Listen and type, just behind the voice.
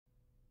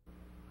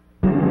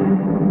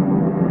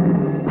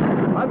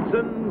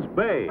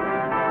Bay.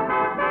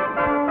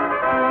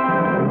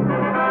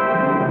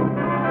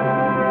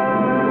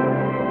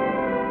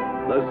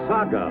 The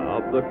saga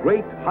of the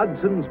great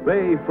Hudson's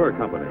Bay Fur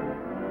Company.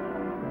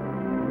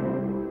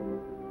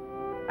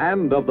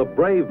 And of the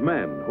brave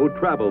men who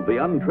traveled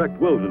the untrekked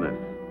wilderness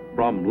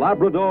from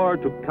Labrador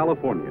to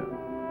California,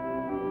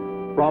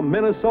 from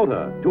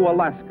Minnesota to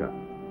Alaska.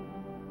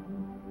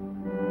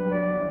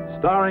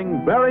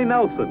 Starring Barry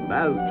Nelson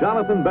as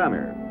Jonathan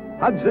Banner,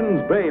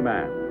 Hudson's Bay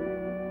Man.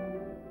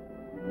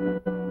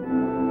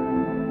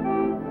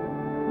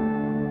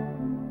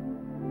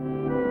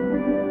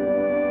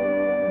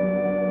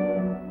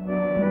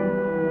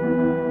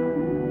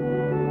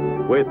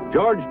 With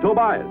George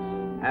Tobias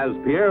as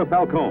Pierre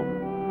Falcone.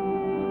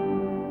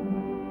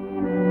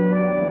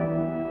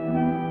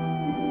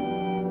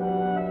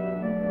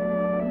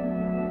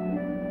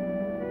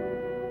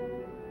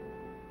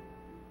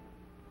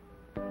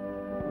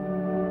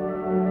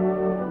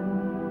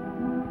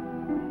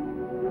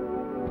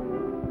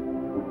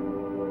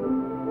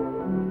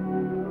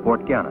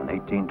 Fort Gannon,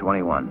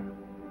 1821.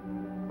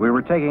 We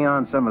were taking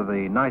on some of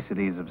the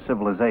niceties of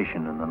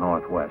civilization in the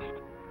Northwest,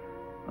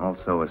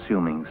 also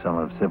assuming some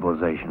of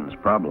civilization's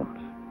problems.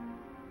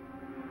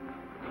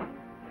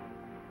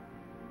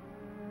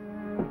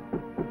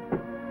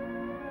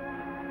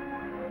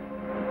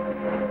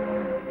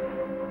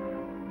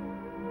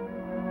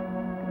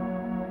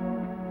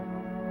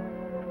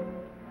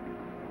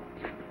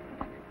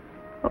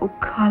 Oh,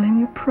 Colin,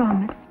 you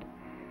promised.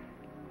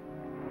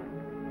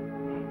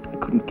 I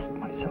couldn't keep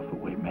myself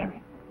away,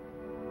 Mary.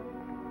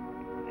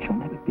 I shall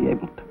never be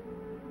able to.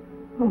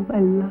 Oh, my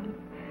love,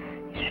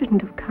 you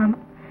shouldn't have come.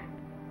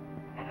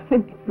 It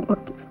makes it more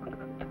difficult.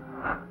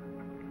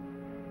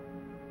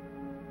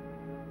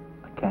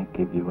 I can't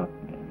give you up,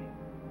 Mary.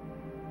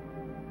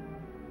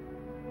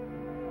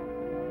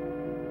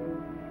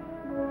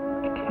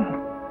 I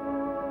can't.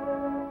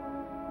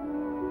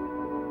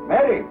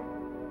 Mary!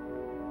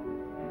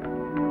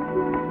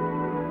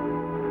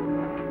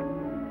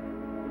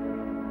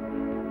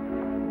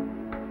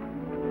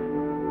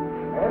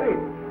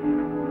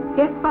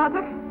 Yes,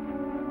 Father?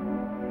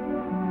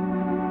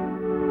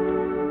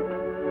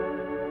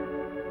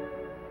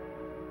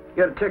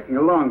 You're taking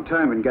a long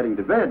time in getting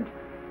to bed.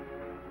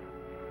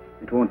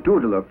 It won't do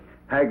to look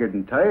haggard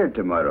and tired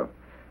tomorrow.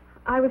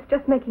 I was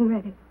just making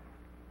ready.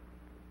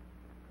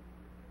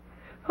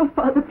 Oh,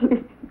 Father,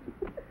 please.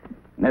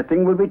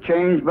 Nothing will be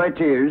changed by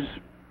tears.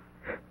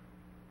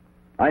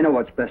 I know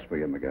what's best for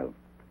you, Miguel.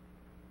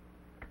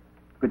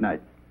 Good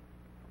night.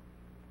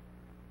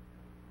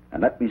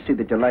 And let me see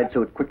that you light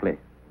so quickly.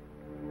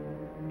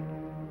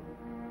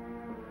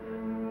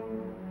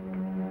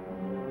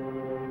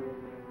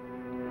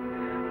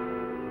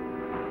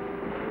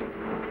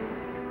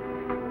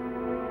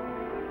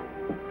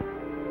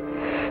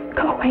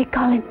 Go away,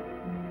 Colin.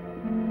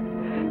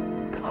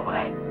 Go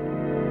away.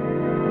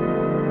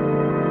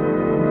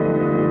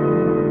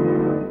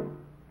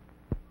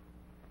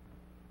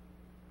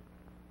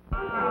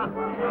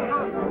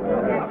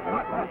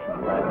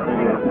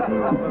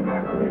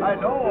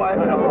 I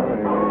know.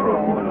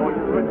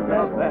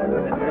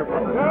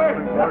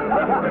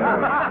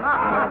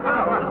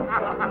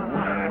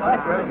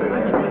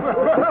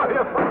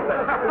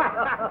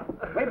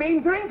 We've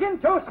been drinking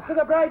toast to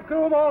the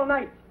bridegroom all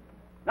night.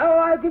 Now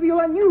I'll give you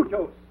a new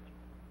toast.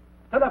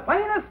 To the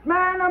finest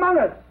man among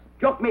us,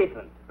 Jock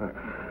Mason.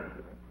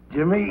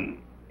 Jimmy,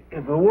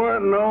 if it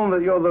weren't known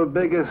that you're the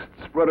biggest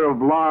spreader of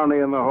blarney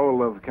in the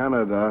whole of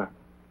Canada,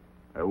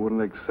 I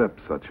wouldn't accept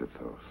such a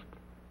toast.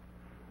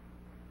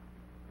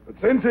 But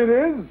since it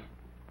is,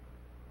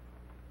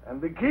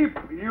 and to keep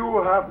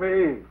you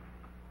happy,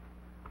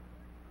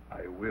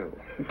 I will.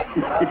 And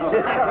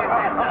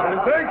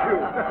thank you.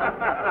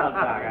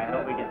 I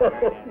hope we get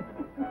there.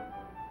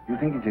 You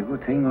think it's a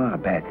good thing or a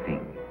bad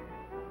thing?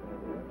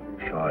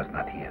 Shaw's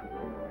not here.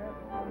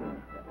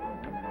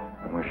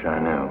 I wish I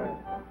knew.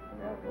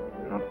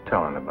 No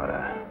telling about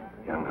a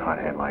young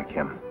hothead like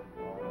him.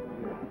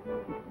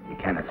 He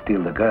cannot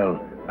steal the girl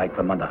right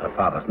from under her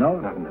father's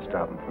nose. Nothing to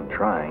stop him from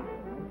trying.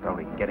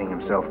 Probably getting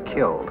himself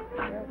killed.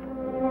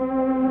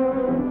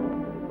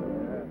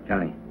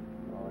 Johnny.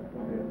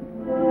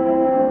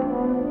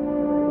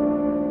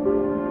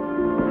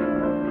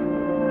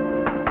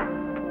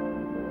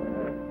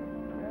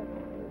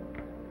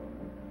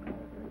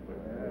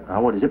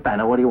 What is it,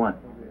 Banner? What do you want?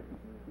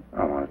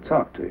 I want to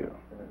talk to you.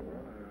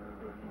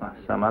 Well,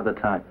 some other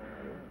time.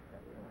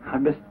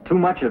 I've missed too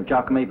much of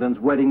Jock Maitland's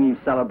wedding eve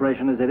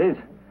celebration as it is.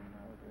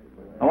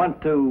 I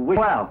want to wish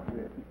well,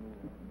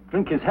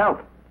 drink his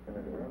health,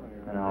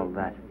 and all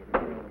that.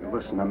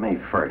 Listen to me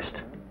first.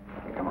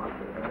 Come on.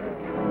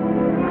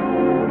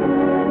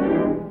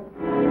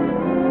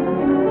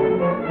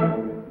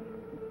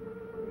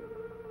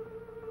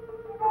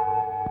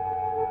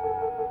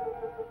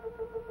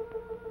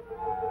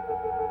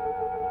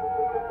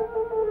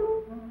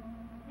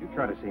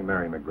 Try to see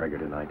Mary McGregor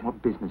tonight.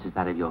 What business is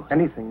that of yours?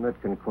 Anything that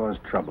can cause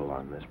trouble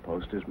on this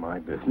post is my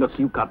business. Look,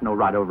 you've got no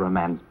right over a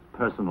man's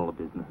personal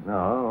business.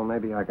 No,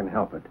 maybe I can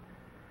help it.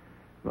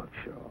 Look,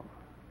 Shaw,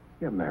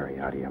 Get Mary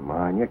out of your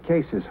mind. Your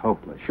case is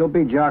hopeless. She'll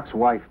be Jock's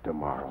wife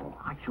tomorrow.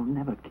 I shall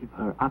never give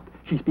her up.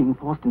 She's being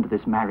forced into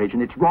this marriage,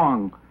 and it's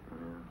wrong.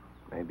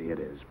 Maybe it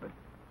is, but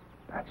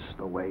that's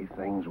the way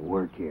things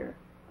work here.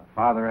 A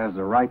father has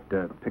the right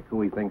to pick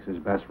who he thinks is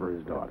best for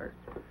his daughter.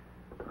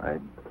 I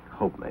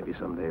hope maybe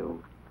someday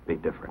it'll be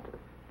different.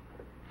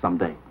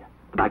 Someday.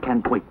 But I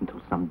can't wait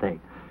until someday.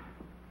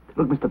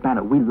 Look, Mr.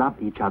 Banner, we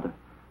love each other.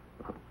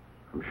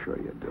 I'm sure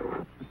you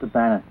do. Mr.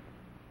 Banner,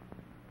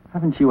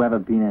 haven't you ever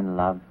been in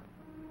love?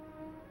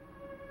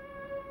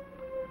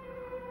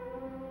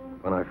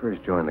 When I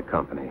first joined the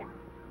company,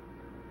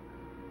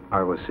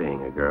 I was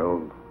seeing a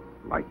girl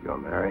like your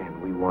Mary,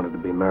 and we wanted to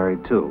be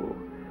married, too.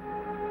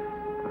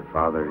 My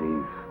father,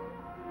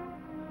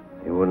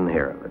 he wouldn't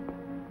hear of it.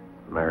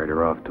 Married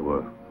her off to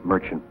a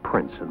merchant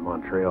prince in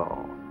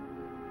Montreal.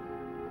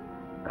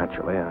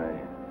 Naturally,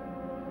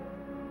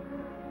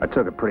 I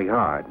took it pretty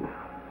hard.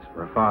 As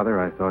for a father,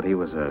 I thought he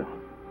was well,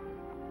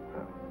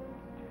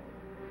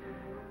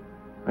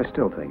 I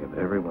still think of it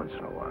every once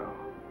in a while.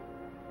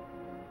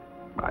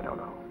 I don't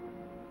know.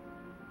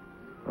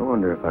 I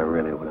wonder if I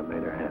really would have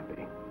made her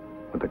happy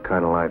with the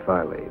kind of life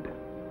I lead.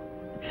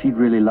 If she'd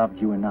really loved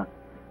you enough,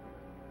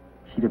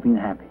 she'd have been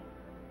happy.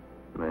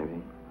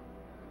 Maybe.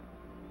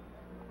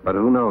 But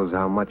who knows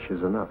how much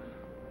is enough?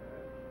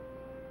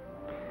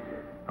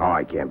 Oh,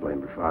 I can't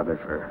blame her father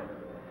for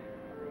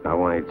not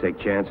wanting to take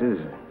chances.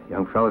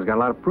 Young fella's got a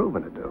lot of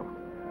proving to do.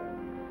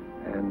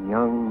 And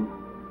young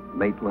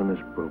Maitland has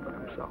proven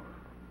himself.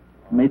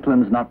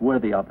 Maitland's not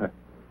worthy of her.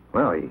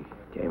 Well, he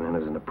came in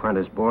as an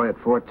apprentice boy at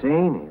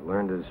 14. He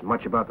learned as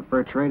much about the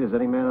fur trade as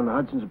any man in the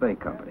Hudson's Bay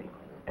Company.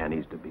 And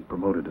he's to be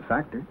promoted to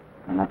factor.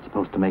 And that's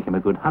supposed to make him a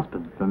good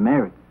husband for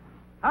Mary.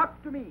 Hark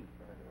to me.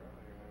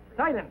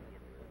 Silence.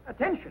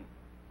 Attention.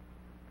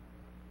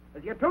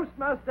 As your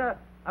toastmaster,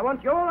 I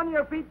want you all on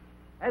your feet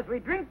as we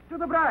drink to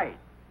the bride.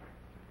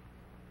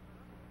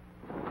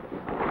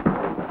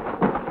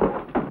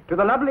 To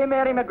the lovely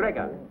Mary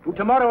McGregor, who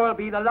tomorrow will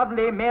be the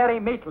lovely Mary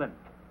Maitland.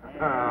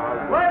 Wait!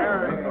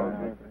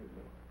 I'm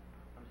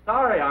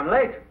sorry, I'm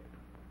late.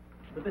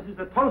 But this is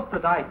a toast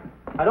that I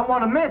don't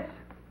want to miss.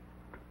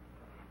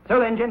 So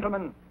then,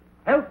 gentlemen,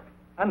 health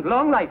and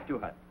long life to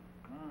her.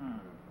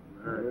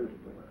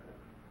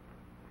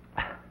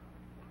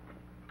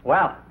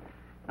 Well,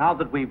 now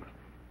that we've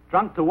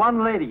drunk to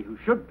one lady who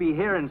should be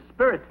here in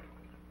spirit,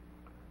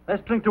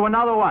 let's drink to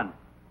another one.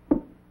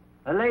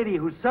 A lady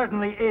who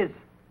certainly is.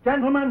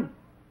 Gentlemen,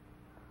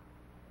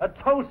 a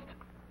toast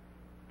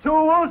to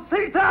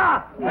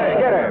Osita! Hey,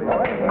 get her.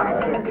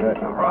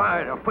 All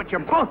right, I'll put you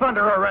both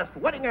under arrest.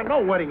 Wedding or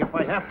no wedding if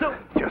I have to.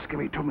 Just give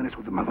me 2 minutes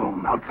with them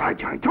alone. Outside,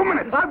 Johnny. 2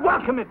 minutes. I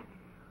welcome it.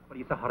 What are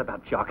you so hot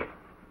about, Jock?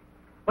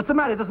 What's the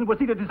matter? Doesn't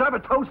Wasita deserve a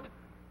toast?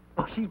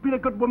 Oh, she's been a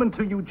good woman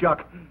to you,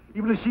 Jock.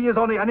 Even if she is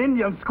only an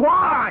Indian squaw.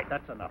 All right,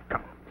 that's enough.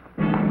 Come.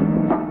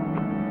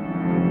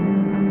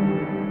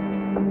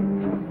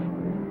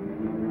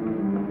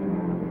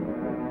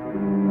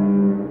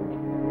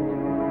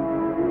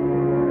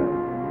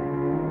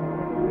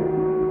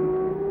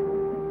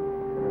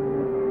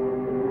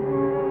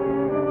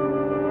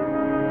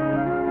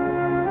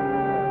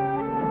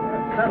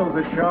 Settles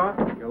it, Shaw.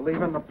 You're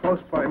leaving the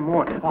post by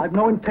morning. I've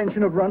no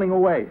intention of running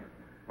away.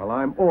 Well,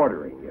 I'm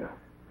ordering you.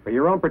 For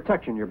your own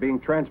protection, you're being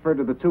transferred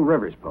to the Two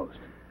Rivers post.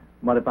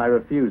 What if I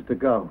refuse to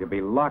go? You'll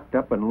be locked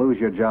up and lose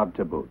your job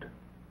to boot.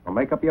 Well,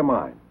 make up your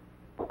mind.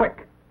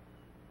 Quick!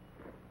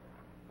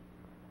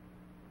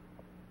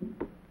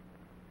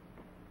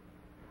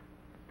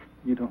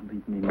 You don't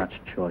leave me much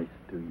choice,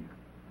 do you?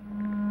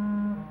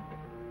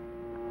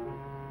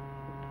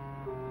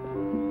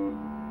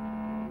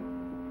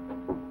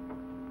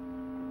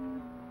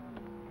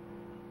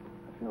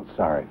 I feel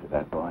sorry for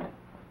that boy.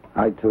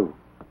 I, too.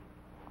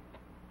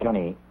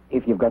 Johnny,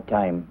 if you've got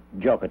time,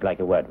 Jock would like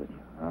a word with you.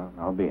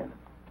 I'll be in.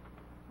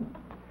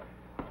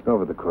 Go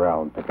over to the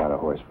corral and pick out a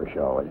horse for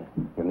Shaw, will you?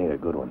 You'll need a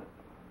good one.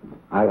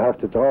 I'll have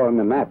to throw him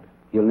a map.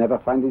 He'll never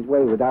find his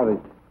way without it.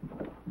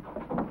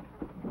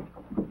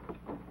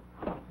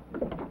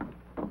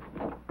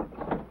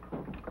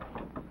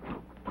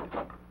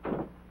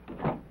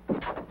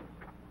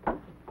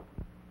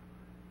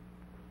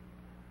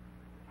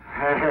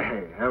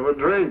 Hey, have a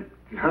drink,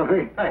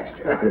 Johnny. Thanks,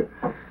 John.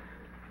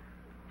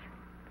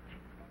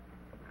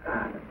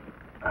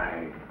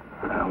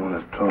 I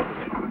want to talk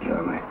to you,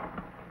 Johnny.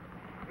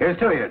 Here's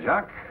to you,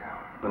 Jock.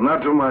 But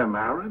not to my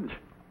marriage.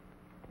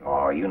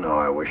 Oh, you know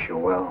I wish you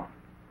well.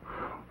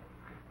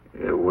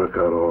 It'll work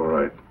out all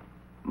right.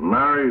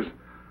 Mary's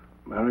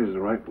the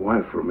right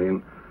wife for me,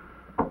 and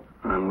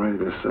I'm ready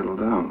to settle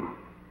down.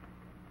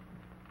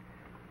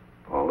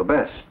 All the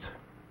best.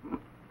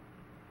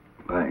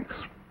 Thanks.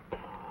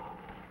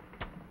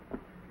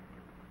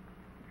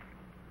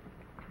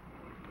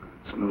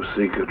 It's no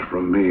secret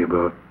from me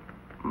about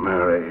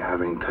Mary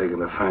having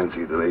taken a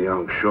fancy to the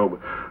young show, but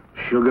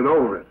she'll get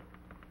over it.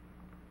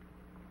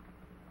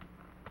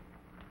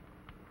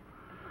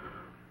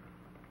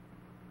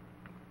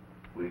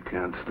 We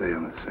can't stay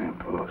on the same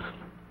post.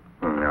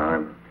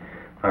 No,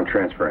 I'm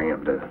transferring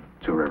him to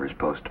Two Rivers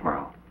Post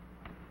tomorrow.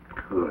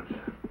 Good.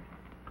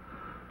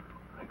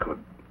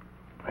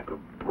 I could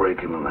break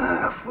him in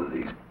half with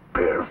these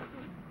bare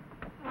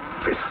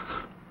fists.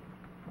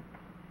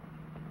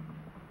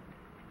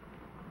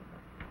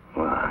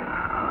 Well,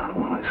 I don't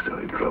want to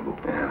start any trouble.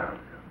 Yeah.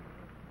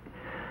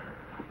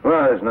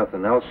 Well, there's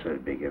nothing else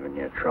that'd be giving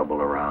you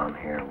trouble around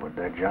here, would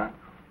there, John?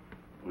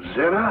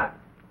 Zeta?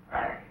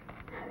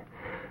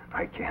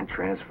 I can't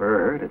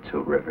transfer her to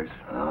Two Rivers.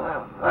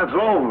 That's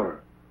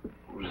over.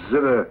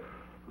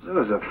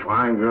 Zeta's a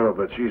fine girl,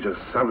 but she's just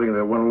something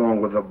that went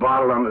along with the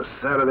bottle on a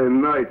Saturday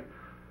night.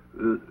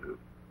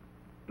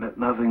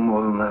 Nothing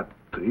more than that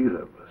to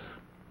either of us.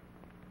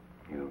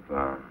 You've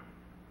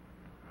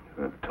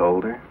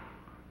told her?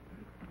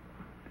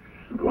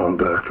 She's gone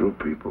back to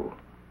her people.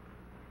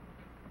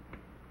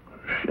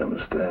 She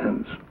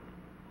understands.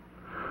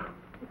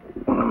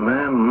 When a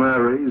man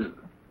marries,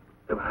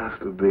 it has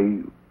to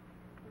be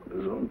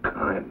his own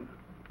kind.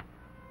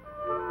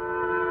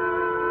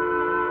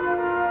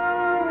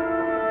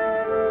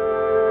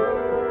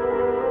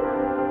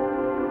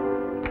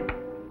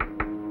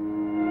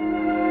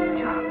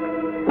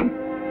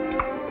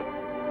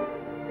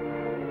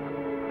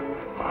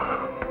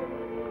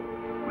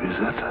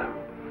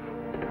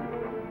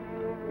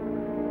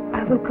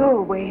 I will go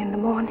away in the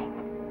morning.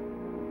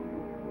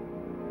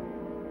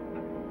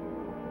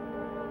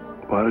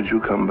 Why did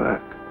you come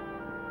back?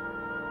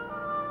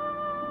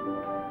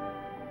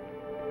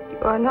 You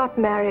are not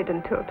married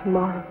until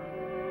tomorrow.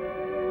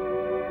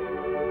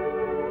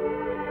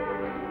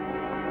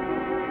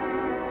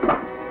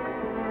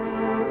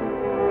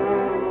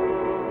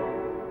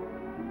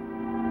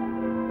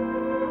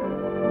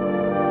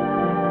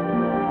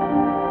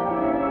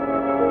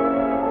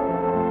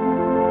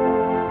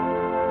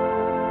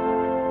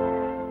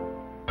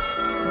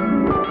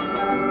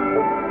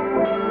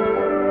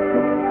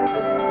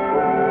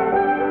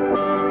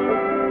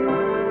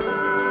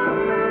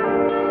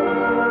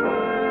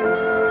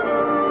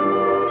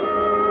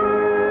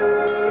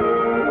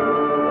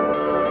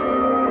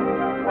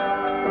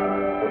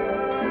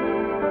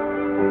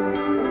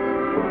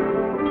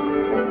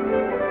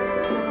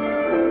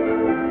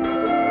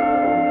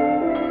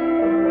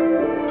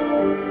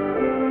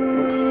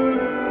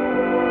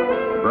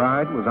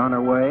 Was on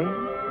her way.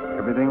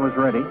 Everything was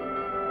ready.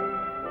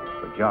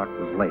 But Jock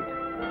was late.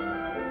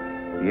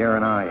 Pierre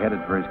and I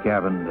headed for his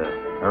cabin to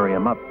hurry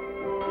him up.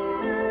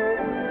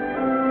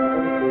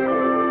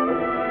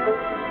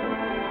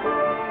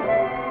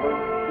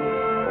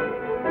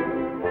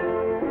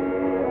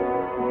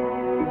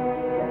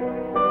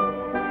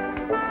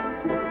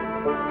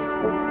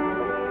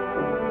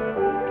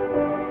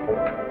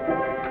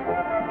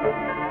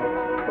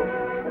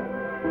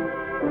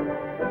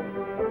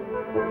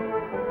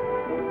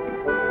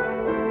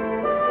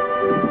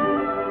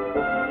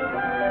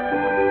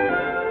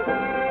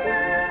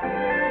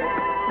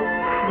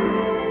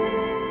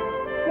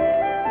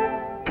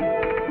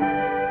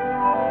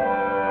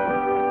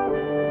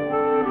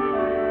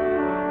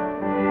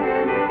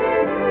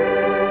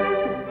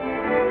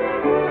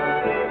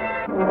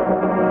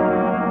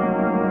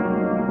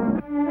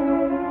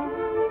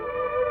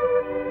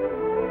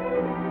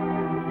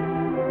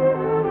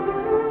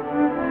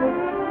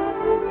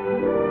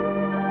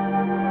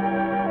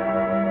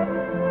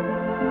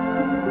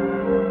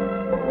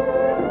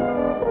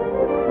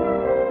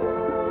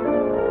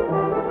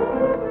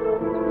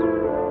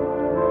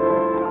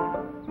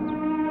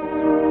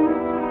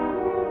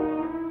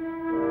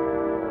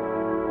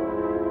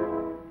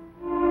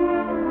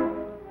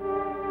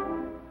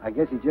 I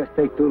guess he just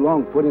take too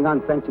long putting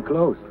on fancy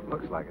clothes.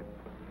 Looks like it.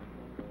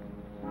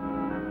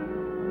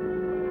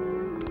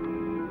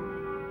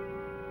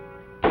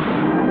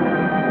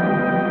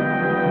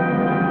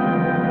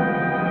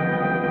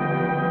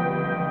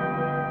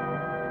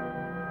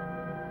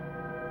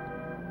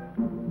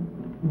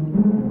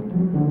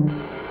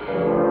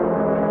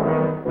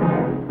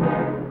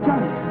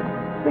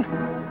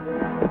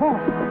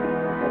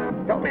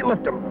 Help me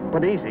lift him,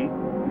 but easy.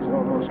 He's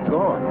almost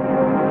gone.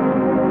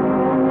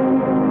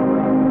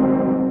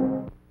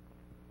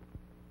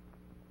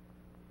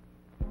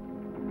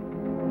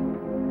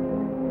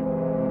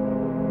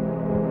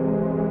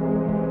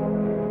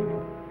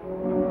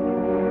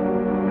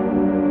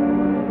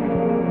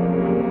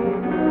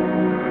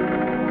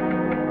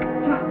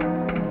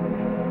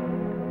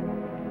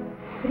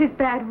 It is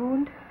bad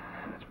wound.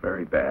 It's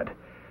very bad.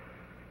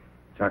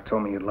 Jock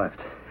told me you'd left.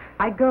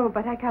 I go,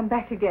 but I come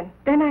back again.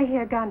 Then I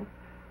hear gun.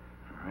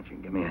 All right, you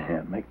can give me a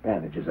hand. Make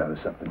bandages out of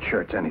something,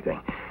 shirts,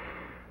 anything.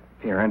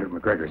 Here, Andrew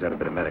McGregor's had a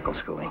bit of medical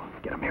schooling.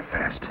 Get him here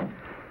fast.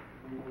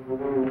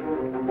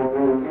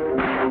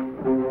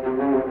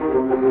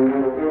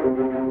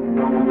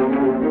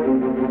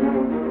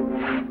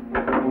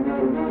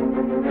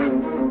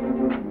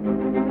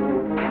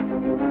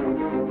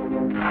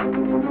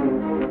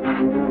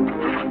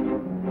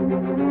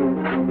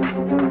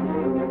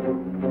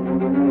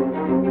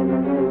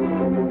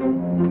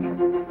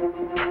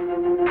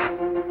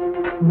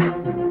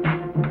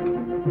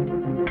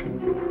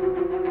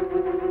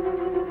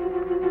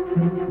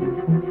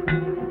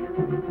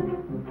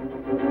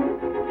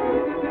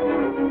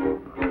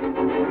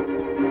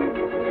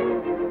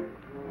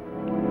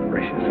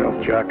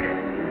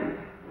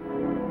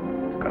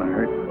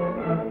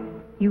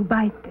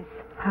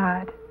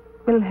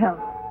 will help.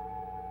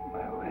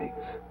 My legs.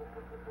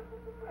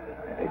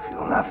 I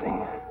feel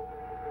nothing.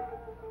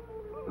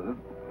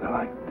 They're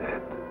like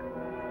dead.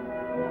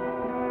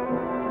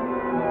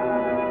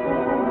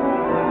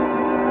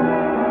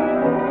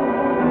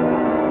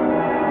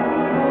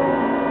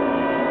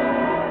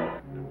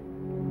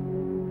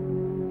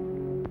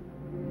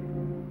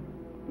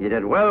 You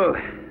did well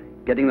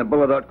getting the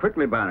bullet out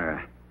quickly,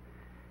 Banner.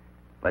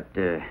 But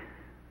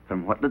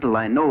from what little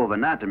I know of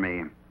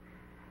anatomy,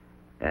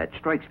 it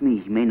strikes me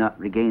he may not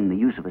regain the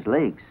use of his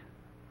legs.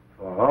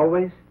 For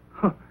always?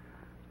 It's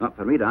not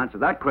for me to answer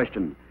that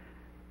question.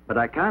 But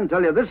I can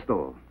tell you this,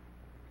 though.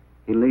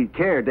 He'll need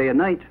care day and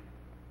night.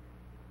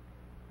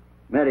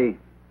 Mary,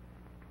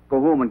 go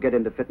home and get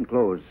into fitting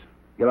clothes.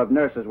 You'll have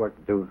nurses' work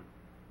to do.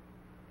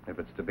 If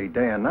it's to be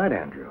day and night,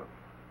 Andrew,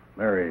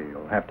 Mary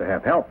will have to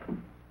have help.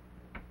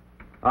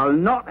 I'll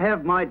not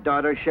have my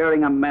daughter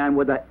sharing a man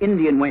with an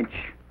Indian wench.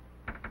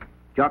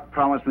 Jock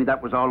promised me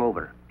that was all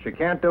over. She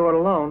can't do it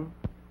alone.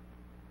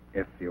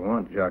 If you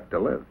want Jock to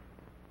live.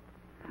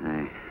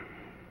 Aye.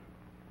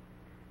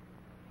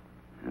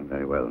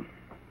 Very well.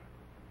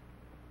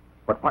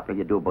 But what will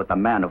you do about the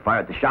man who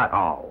fired the shot?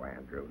 Oh,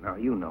 Andrew, now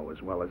you know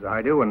as well as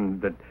I do,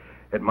 and that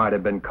it might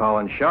have been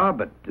Colin Shaw,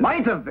 but...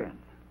 Might have been.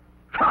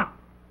 Ha!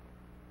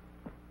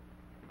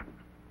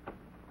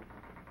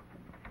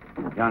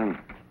 Johnny,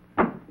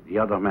 the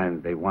other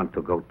men, they want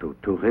to go to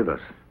Two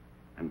Rivers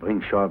and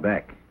bring Shaw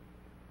back.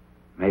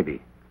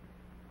 Maybe.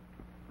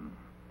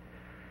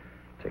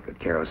 Take good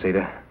care,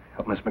 Osita.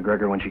 Help Miss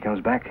McGregor when she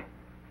comes back.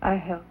 I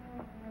help.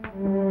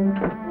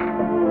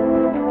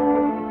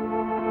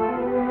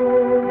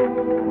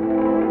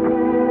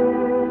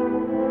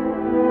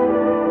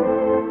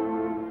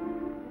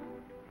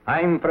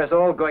 I'm for us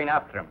all going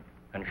after him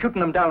and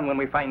shooting him down when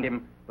we find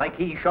him, like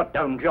he shot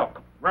down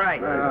Jock. Right.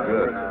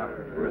 Good.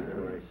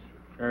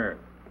 Sure.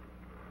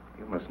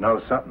 You must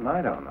know something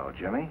I don't know,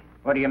 Jimmy.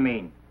 What do you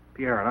mean?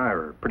 Pierre and I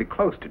were pretty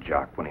close to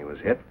Jock when he was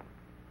hit.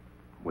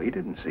 We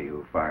didn't see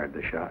who fired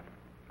the shot.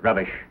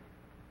 Rubbish.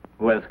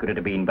 Who else could it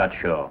have been but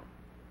Shaw?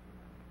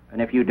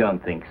 And if you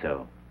don't think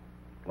so,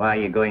 why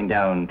are you going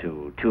down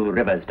to Two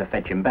Rivers to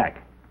fetch him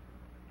back?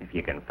 If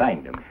you can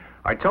find him.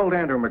 I told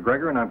Andrew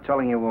McGregor, and I'm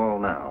telling you all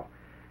now.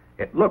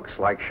 It looks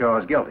like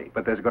Shaw's guilty,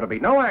 but there's going to be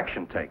no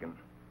action taken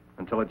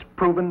until it's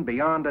proven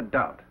beyond a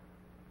doubt.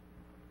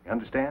 You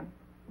understand?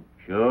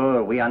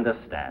 Sure, we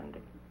understand.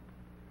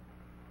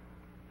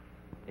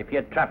 If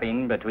you're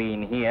trapping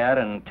between here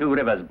and Two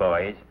Rivers,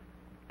 boys,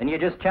 and you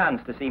just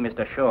chance to see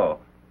Mr. Shaw,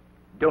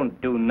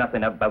 don't do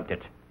nothing about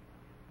it.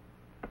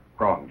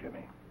 Wrong,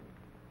 Jimmy.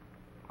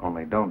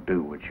 Only don't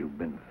do what you've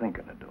been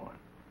thinking of doing.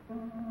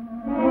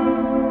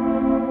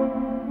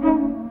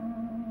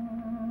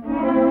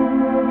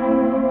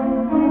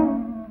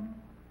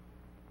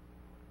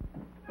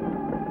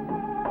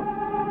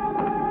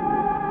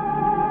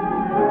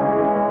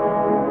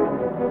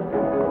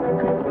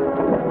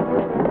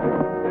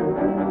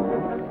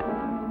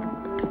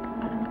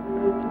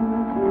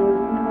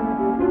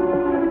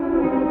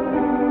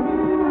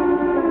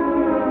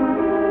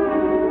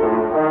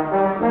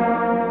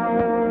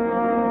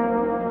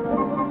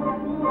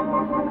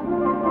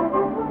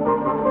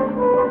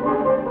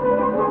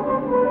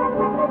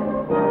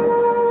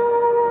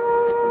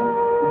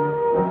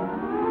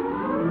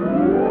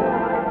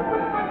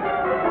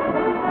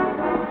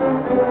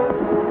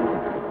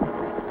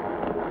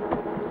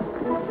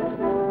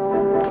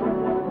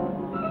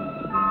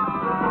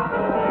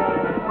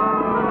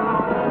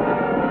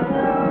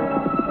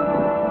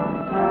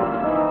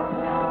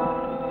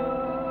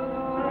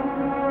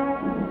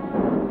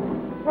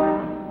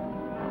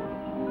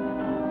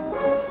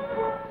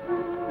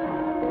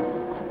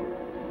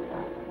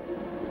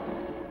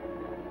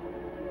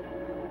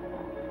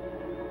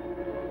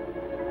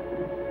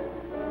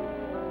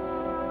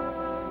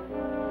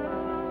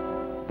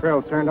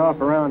 Trail turned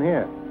off around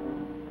here.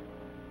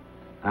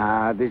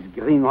 This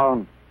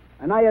greenhorn.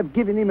 And I have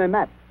given him a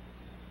map.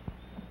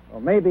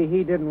 Well, maybe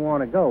he didn't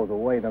want to go the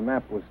way the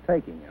map was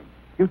taking him.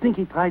 You think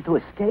he tried to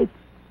escape?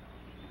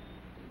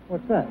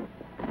 What's that?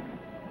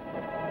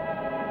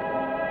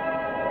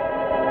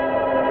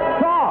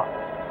 Shaw!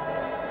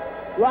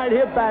 Right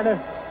here, Banner.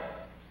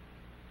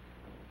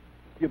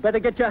 You better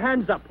get your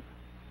hands up.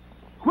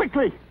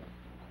 Quickly!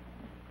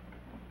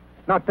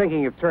 Not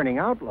thinking of turning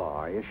outlaw,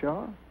 are you,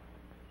 Shaw?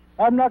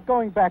 I'm not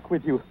going back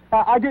with you.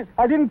 I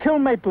didn't kill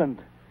Maitland.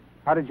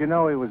 How did you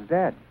know he was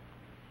dead?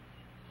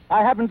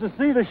 I happened to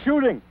see the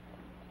shooting.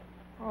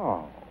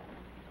 Oh.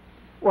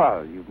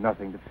 Well, you've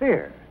nothing to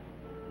fear.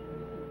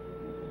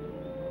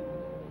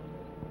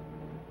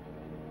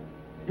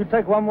 You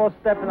take one more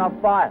step and I'll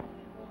fire.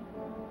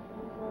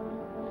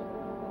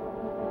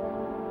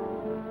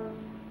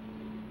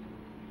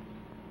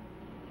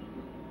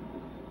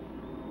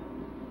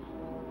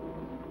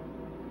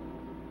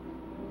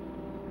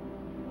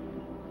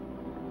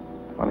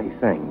 Funny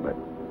thing, but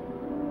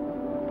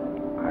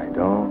I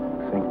don't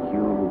think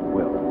you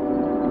will.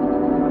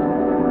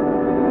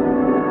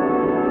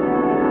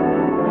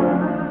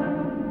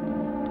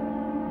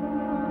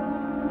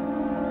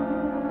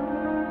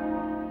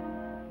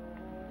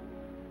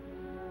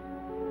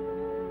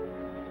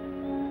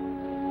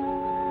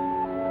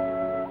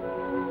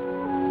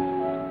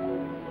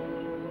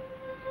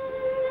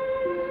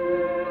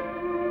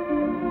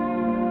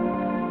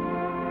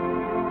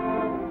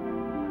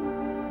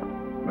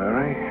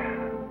 Mary.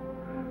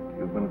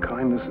 You've been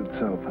kindness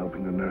itself,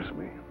 helping to nurse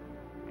me.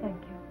 Thank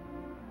you.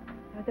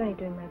 I was only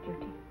doing my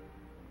duty.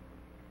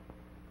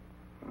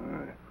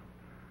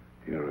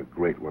 You're a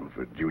great one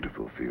for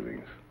dutiful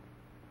feelings.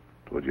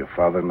 Toward your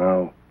father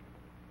now,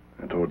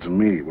 and towards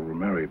me when we're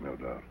married, no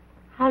doubt.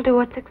 I'll do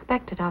what's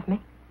expected of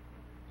me.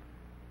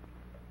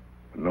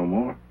 No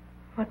more?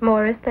 What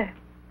more is there?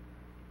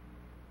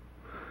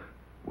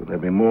 Would there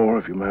be more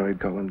if you married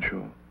Colin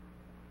Shaw?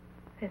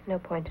 There's no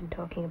point in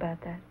talking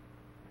about that.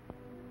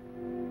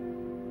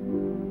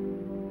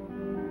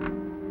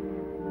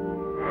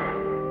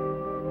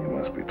 You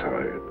must be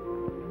tired.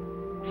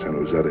 Send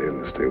Rosetta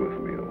in to stay with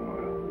me a while.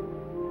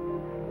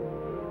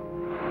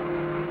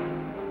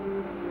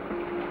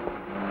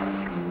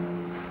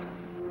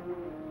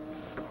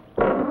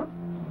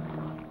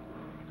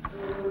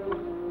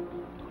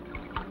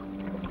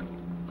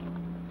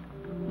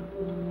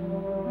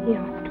 He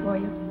asked for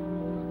you.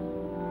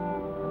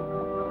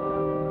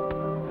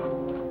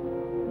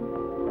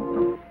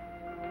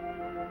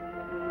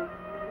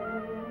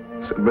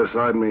 Sit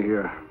beside me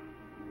here.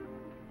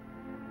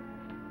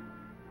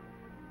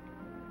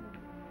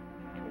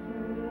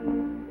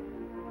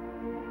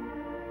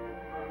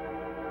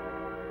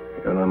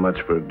 You're not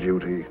much for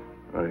duty,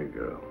 are you,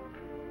 girl?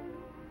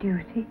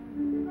 Duty?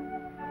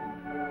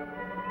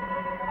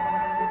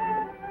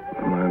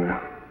 No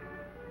matter.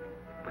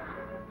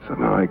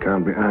 Somehow I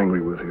can't be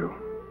angry with you.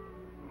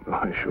 Though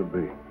I should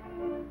be.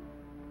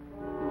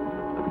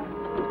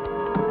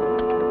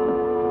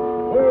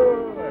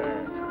 Whoa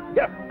there.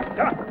 Yeah.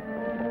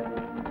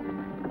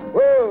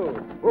 Whoa,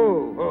 whoa,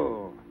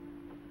 whoa.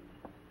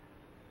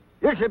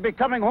 You should be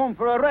coming home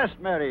for a rest,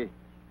 Mary.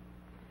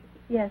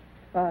 Yes,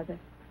 Father.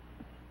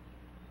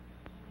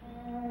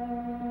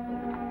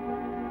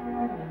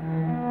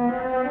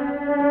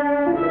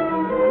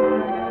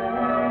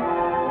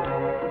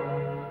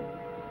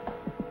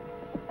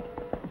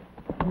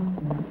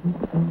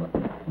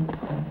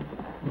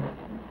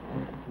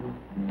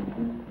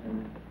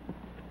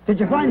 Did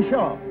you find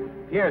Shaw?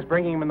 Pierre's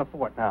bringing him in the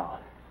fort now.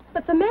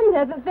 But the men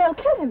there, they'll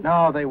kill him.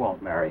 No, they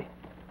won't, Mary.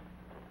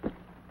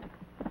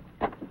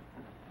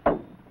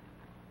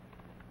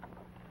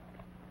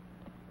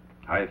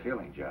 How are you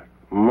feeling, Jack?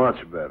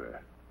 Much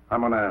better. I'm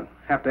gonna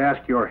have to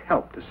ask your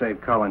help to save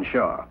Colin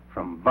Shaw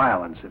from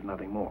violence, if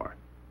nothing more.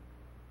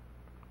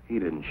 He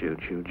didn't shoot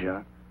you,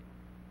 Jack.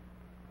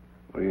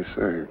 What do you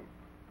say?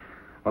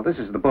 Well, this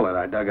is the bullet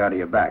I dug out of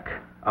your back.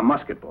 A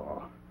musket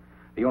ball.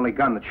 The only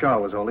gun that Shaw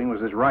was holding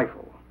was his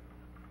rifle.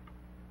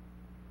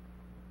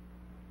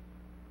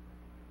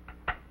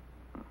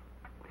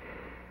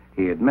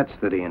 He admits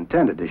that he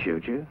intended to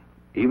shoot you,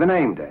 even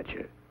aimed at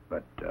you,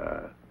 but,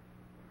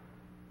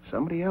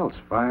 somebody else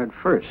fired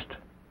first.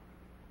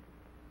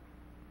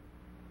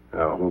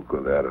 Now, who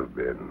could that have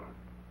been?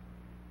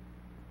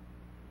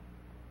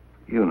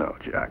 You know,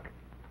 Jack.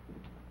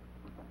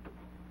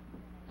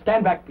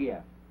 Stand back,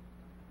 Pierre.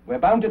 We're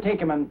bound to take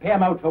him and pay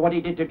him out for what he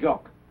did to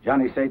Jock.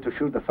 Johnny say to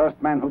shoot the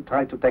first man who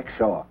tried to take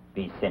Shaw.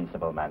 Be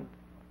sensible, man.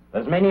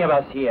 There's many of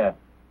us here,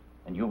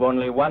 and you've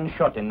only one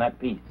shot in that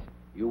piece.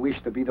 You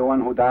wish to be the one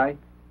who die?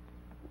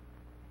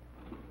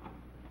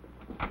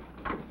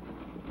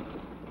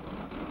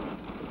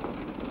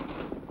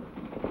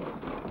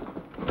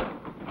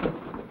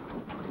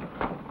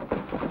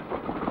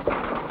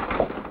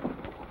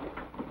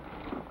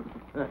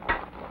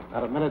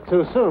 Not a minute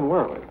too soon,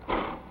 were we?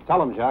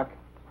 Tell him, Jack.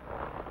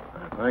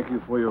 Thank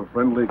you for your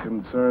friendly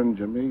concern,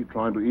 Jimmy,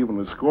 trying to even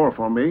the score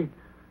for me.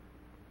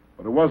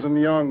 But it wasn't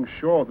young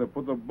Shaw that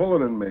put the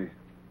bullet in me.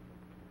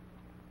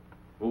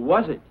 Who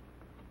was it?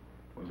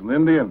 It was an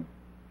Indian.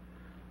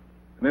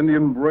 An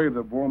Indian brave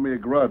that bore me a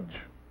grudge.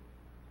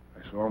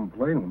 I saw him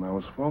plain when I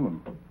was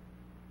foreman.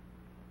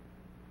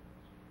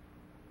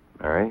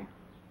 Mary,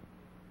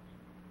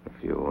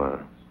 if you,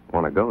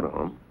 want to go to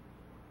him.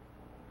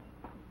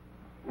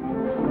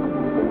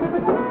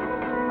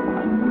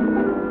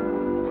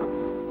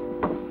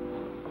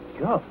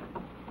 Jock?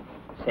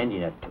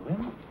 Sending it to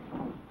him?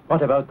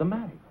 What about the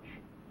marriage?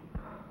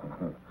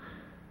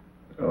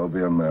 There'll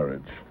be a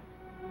marriage.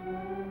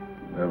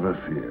 Never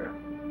fear.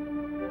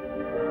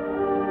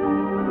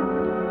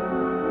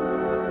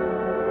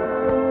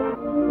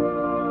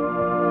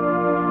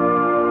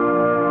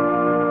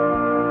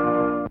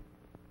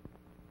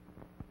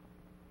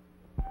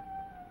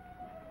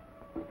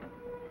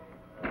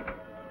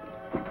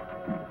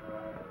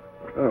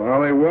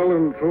 Are they well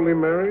and truly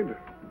married?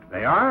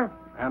 They are,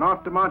 and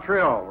off to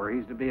Montreal, where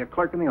he's to be a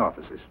clerk in the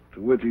offices.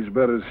 To which he's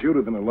better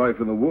suited than a life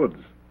in the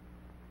woods.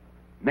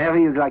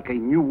 Mary is like a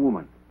new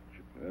woman.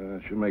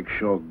 She'll make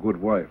Shaw a good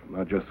wife,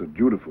 not just a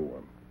dutiful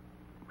one.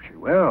 She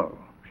will.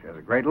 She has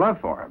a great love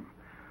for him.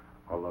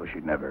 Although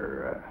she'd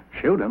never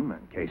shoot him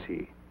in case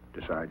he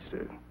decides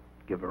to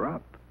give her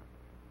up.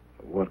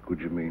 What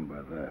could you mean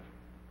by that?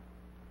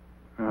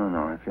 I don't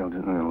know. I feel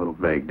just a little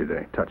vague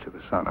today. Touch of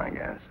the sun, I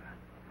guess.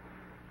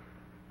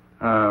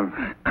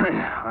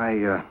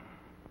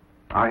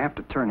 I have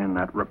to turn in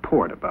that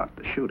report about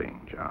the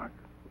shooting, Jock.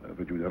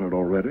 Haven't you done it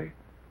already?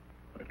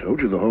 I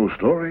told you the whole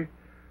story.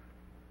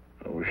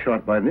 I was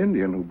shot by an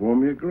Indian who bore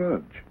me a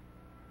grudge.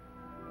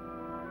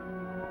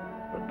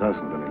 But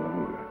doesn't any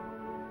longer.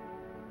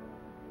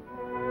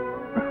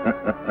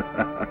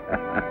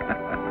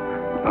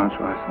 That's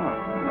what I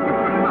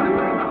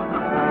thought.